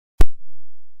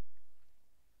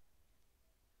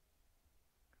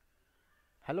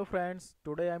Hello friends,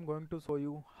 today I am going to show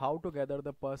you how to gather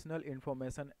the personal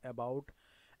information about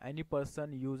any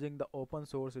person using the open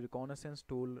source reconnaissance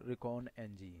tool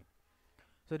Recon-ng.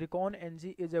 So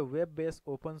Recon-ng is a web-based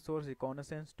open source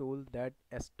reconnaissance tool that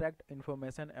extracts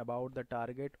information about the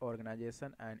target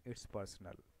organization and its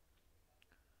personnel.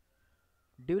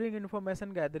 During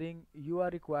information gathering, you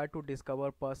are required to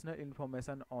discover personal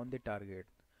information on the target.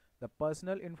 The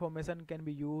personal information can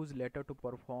be used later to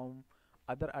perform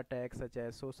other attacks such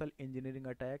as social engineering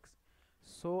attacks.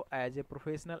 So, as a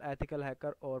professional ethical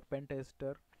hacker or pen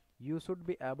tester, you should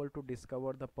be able to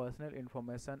discover the personal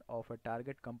information of a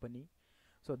target company.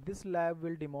 So, this lab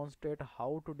will demonstrate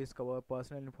how to discover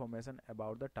personal information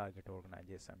about the target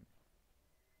organization.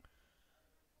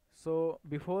 So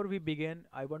before we begin,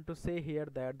 I want to say here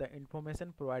that the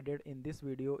information provided in this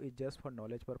video is just for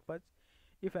knowledge purpose.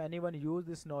 If anyone use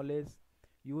this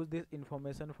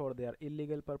information for their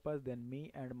illegal purpose, then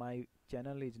me and my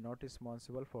channel is not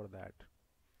responsible for that.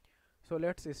 So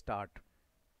let's start.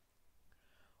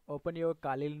 Open your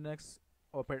Kali Linux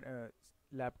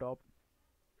laptop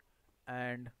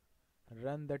and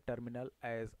run the terminal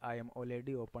as I am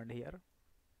already opened here,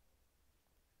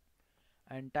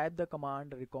 and type the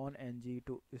command Recon-ng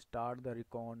to start the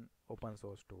Recon open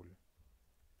source tool.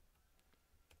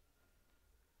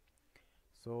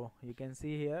 So you can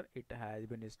see here it has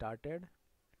been started.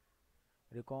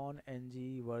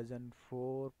 Recon-ng version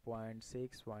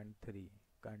 4.6.3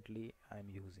 currently I am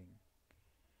using.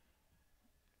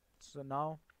 So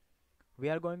now we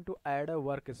are going to add a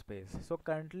workspace. So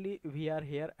currently we are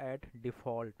here at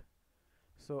default.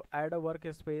 So add a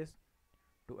workspace.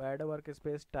 To add a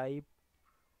workspace, type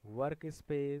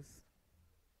workspace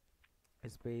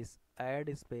space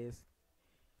add space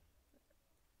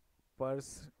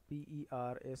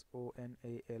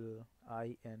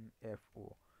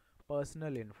personalinfo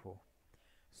personal info.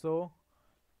 So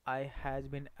I has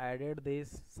been added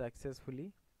this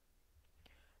successfully.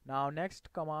 Now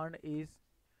next command is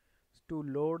to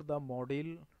load the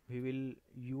module we will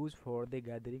use for the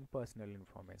gathering personal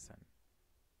information.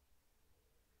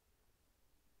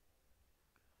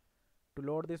 To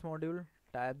load this module,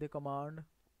 type the command.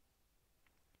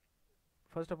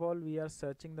 First of all, we are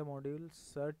searching the module,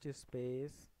 search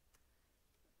space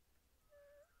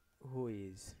who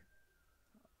is.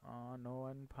 No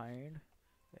one find.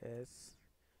 search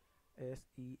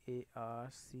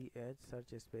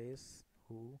search space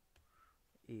who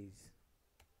is.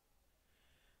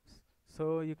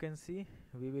 So you can see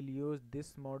we will use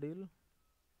this module.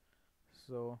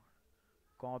 So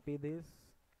copy this,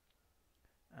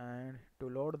 and to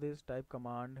load this, type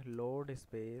command load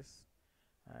space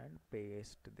and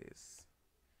paste this.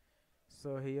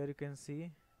 So here you can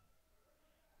see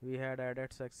we had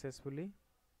added successfully.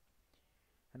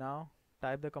 Now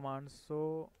type the command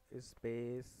show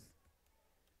space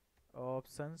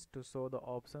options to show the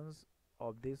options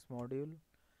of this module.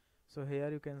 So here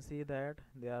you can see that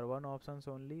there are one options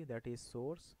only, that is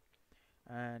source,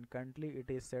 and currently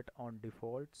it is set on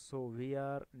default, so we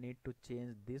are need to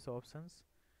change these options.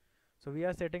 So we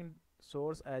are setting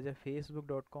source as a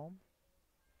facebook.com.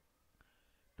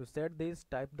 To set this,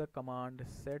 type the command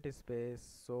set space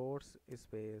source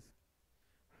space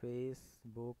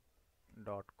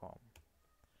facebook.com,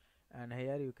 and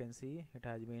here you can see it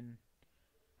has been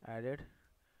added.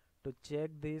 To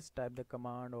check this, type the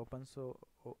command open so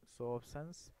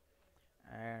options,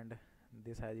 and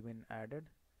this has been added.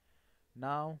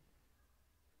 Now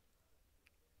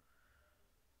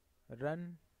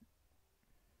run,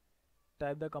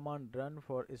 type the command run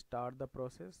for start the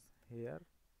process here.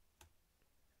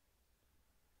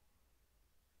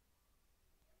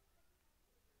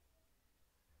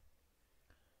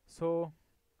 So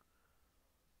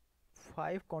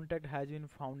 5 contact has been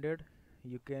founded.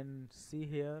 You can see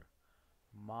here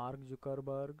Mark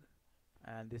Zuckerberg,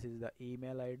 and this is the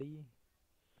email ID,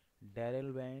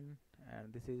 Daryl Wayne,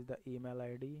 and this is the email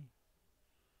ID,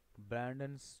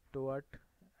 Brandon Stewart,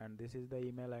 and this is the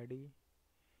email ID,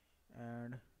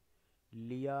 and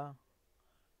Leah,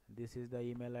 this is the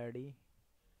email ID.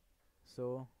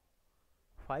 So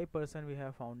 5% we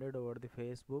have founded over the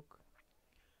Facebook.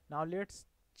 Now let's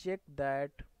check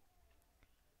that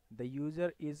the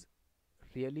user is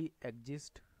really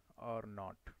exist or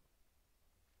not.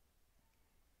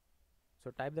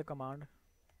 So type the command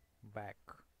back.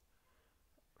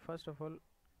 First of all,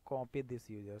 copy this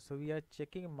user. So we are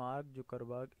checking Mark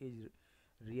Zuckerberg is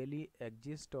really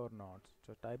exist or not.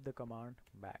 So type the command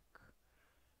back.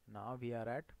 Now we are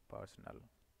at personal.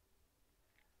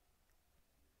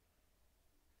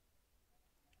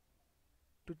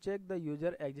 To check the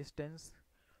user existence,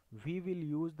 we will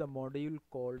use the module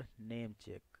called name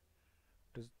check.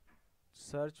 To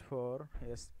search for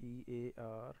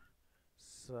SEAR,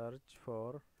 search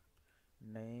for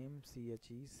name,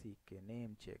 CHECK,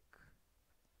 name check,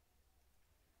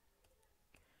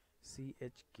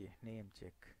 CHK, name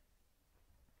check.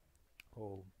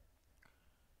 Oh,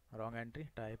 wrong entry.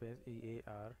 Type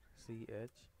SEAR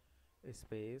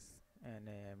space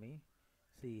NAME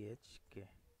CHK.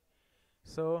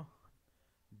 So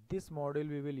this module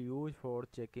we will use for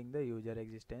checking the user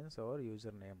existence or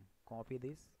username. Copy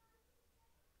this.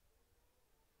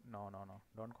 No,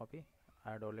 don't copy.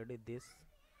 I had already this.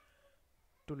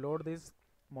 To load this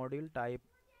module, type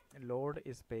load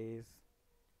space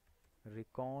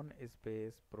Recon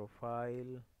space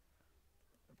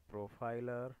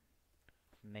profiler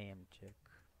name check,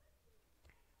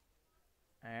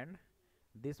 and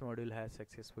this module has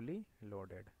successfully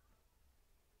loaded.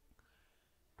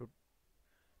 To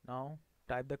now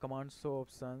type the command show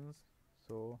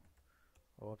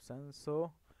options.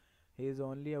 So here is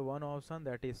only a one option,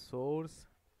 that is source.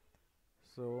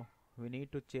 So we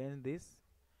need to change this.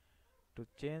 To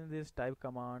change this, type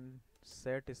command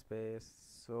set space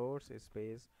source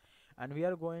space, and we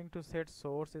are going to set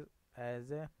source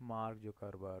as a Mark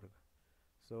Zuckerberg.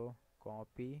 So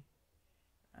copy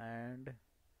and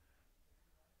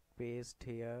paste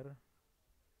here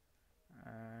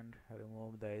and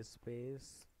remove the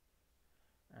space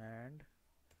and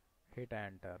hit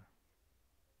enter.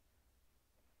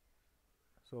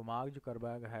 So Mark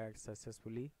Zuckerberg has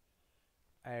successfully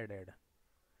added.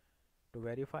 To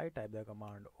verify, type the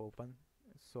command open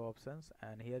show options,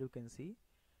 and here you can see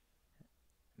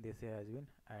this has been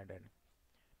added.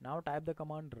 Now type the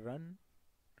command run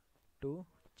to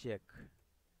check.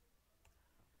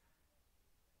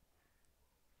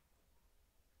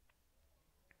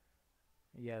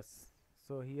 Yes,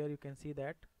 so here you can see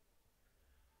that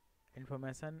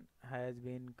information has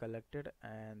been collected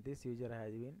and this user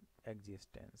has been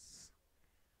existence.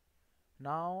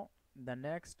 Now the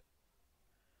next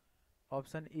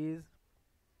option is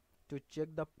to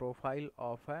check the profile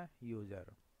of a user.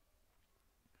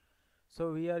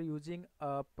 So we are using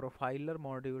a profiler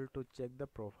module to check the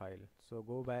profile. So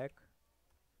go back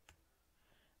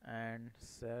and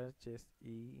search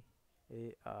SEAR,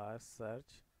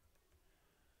 search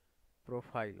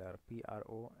profiler,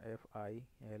 PROFILER.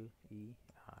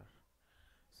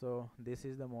 So this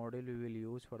is the module we will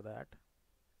use for that.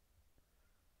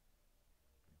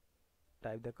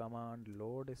 Type the command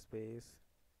load space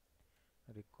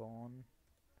Recon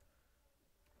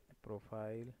profiler.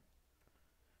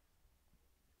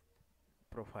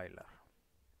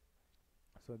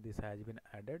 So this has been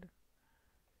added.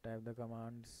 Type the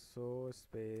command show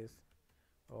space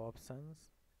options.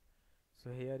 So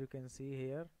here you can see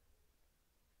here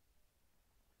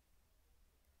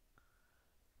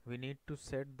we need to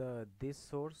set this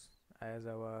source as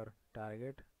our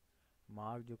target,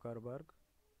 Mark Zuckerberg.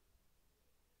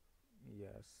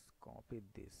 Yes, copy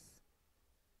this.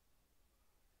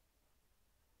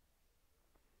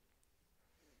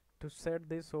 To set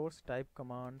this source, type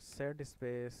command set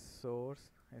space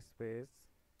source space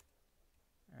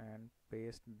and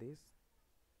paste this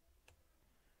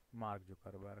Mark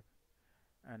Zuckerberg,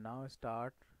 and now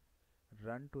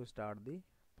run to start the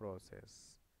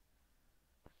process.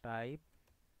 Type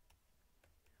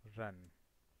run,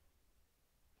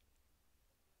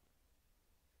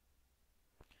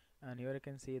 and here you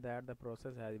can see that the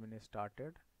process has been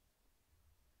started.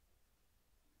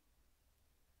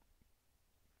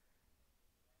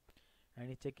 And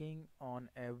it's checking on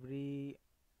every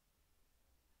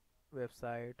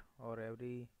website or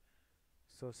every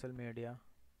social media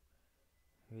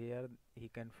where he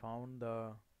can found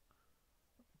the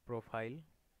profile.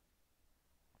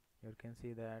 You can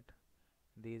see that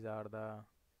these are the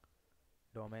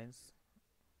domains: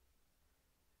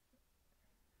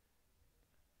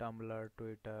 Tumblr,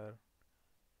 Twitter.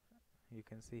 You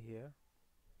can see here.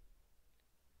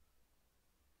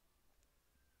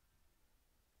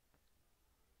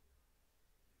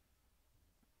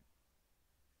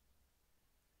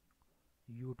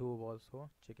 YouTube also,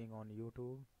 checking on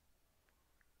YouTube.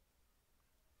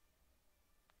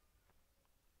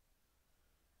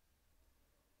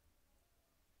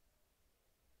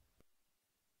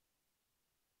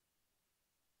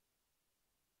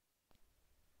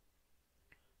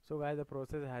 So guys, the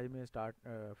process has been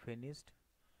finished,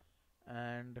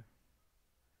 and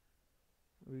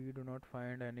we do not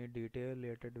find any detail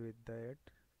related with that.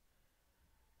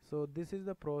 So this is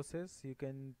the process. You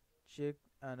can check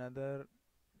another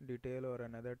detail or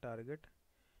another target,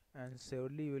 and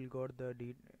surely you will got the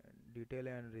detail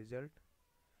and result.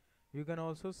 You can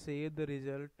also save the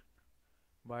result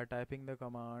by typing the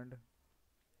command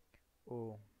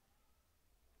O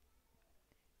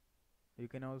You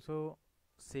can also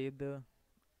save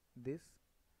this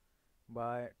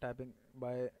by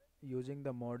using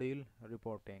the module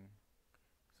reporting.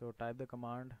 So type the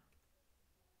command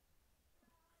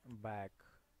back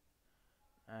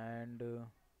and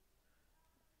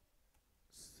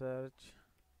search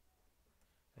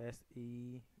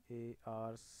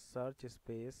SEAR search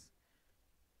space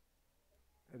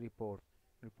reporting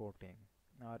reporting,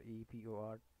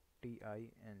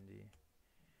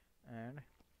 and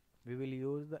we will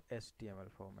use the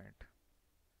HTML format.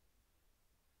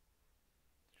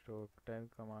 So type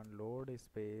command load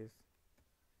space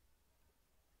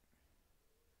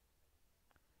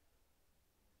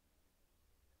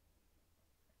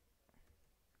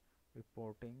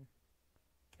reporting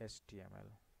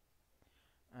HTML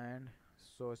and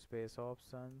so space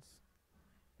options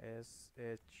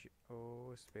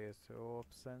SHO space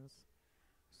options.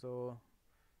 So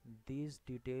these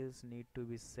details need to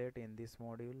be set in this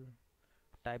module.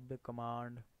 Type the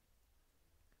command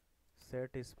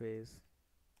set space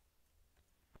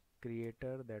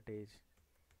creator, that is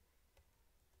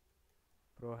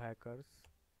pro hackers.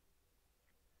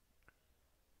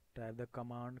 Type the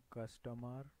command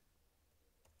customer,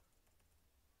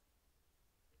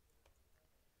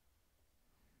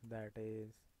 that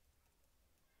is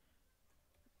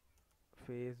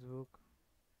Facebook.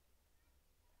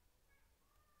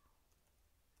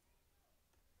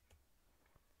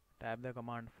 Type the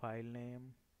command file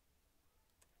name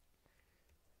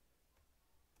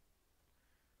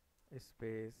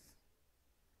space.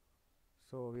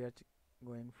 So we are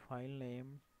going file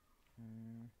name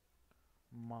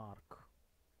mark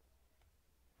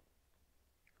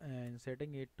and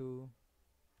setting it to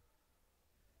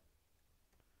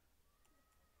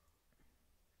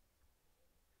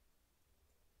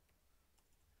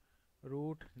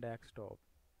root desktop.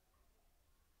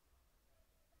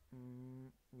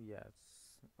 Yes,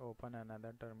 open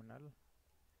another terminal,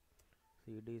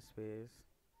 cd space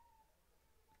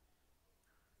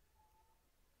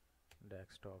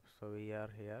desktop. So we are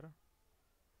here.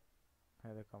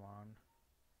 Have the command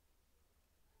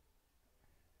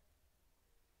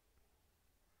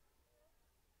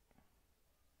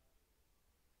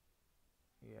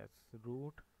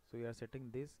root. So we are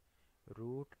setting this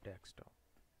root desktop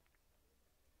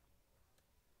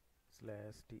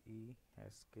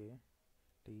 /desktop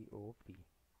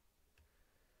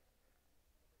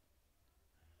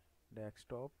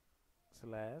desktop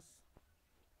slash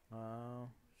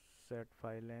set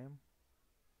file name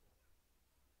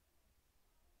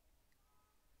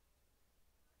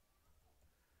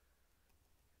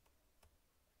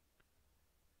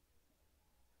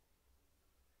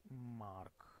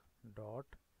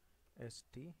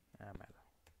mark.html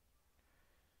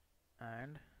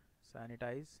and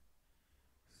sanitize.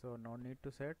 So no need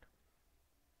to set,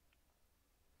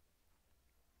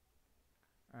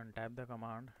 and type the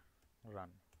command run.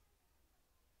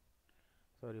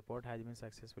 So report has been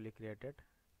successfully created.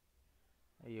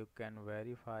 You can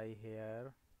verify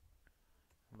here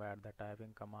by the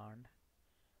typing command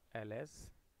ls.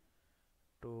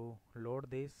 To load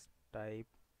this, type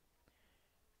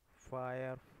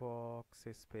Firefox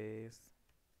space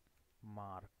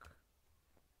mark,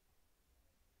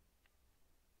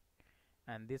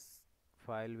 and this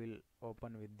file will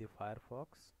open with the Firefox.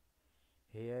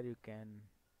 Here you can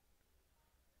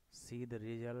see the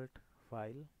result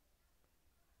file.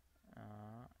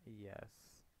 Yes,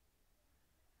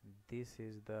 this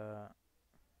is the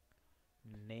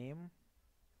name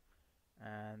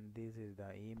and this is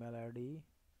the email ID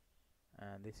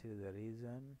and this is the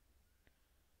region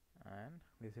and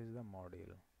this is the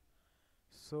module.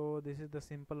 So this is the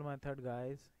simple method,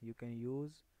 guys. You can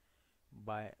use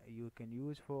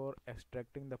for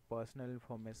extracting the personal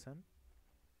information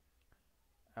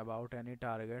about any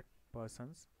target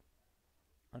persons,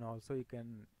 and also you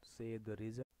can say the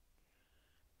reason.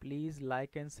 Please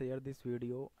like and share this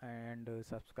video and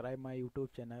subscribe my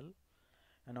YouTube channel,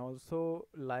 and also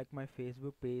like my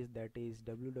Facebook page, that is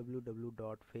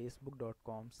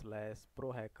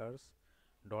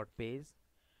www.facebook.com/prohackers.page.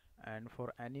 And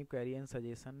for any query and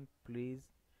suggestion, please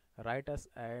write us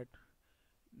at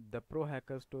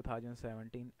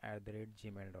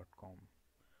theprohackers2017@gmail.com.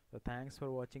 So thanks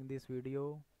for watching this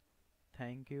video.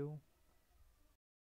 Thank you.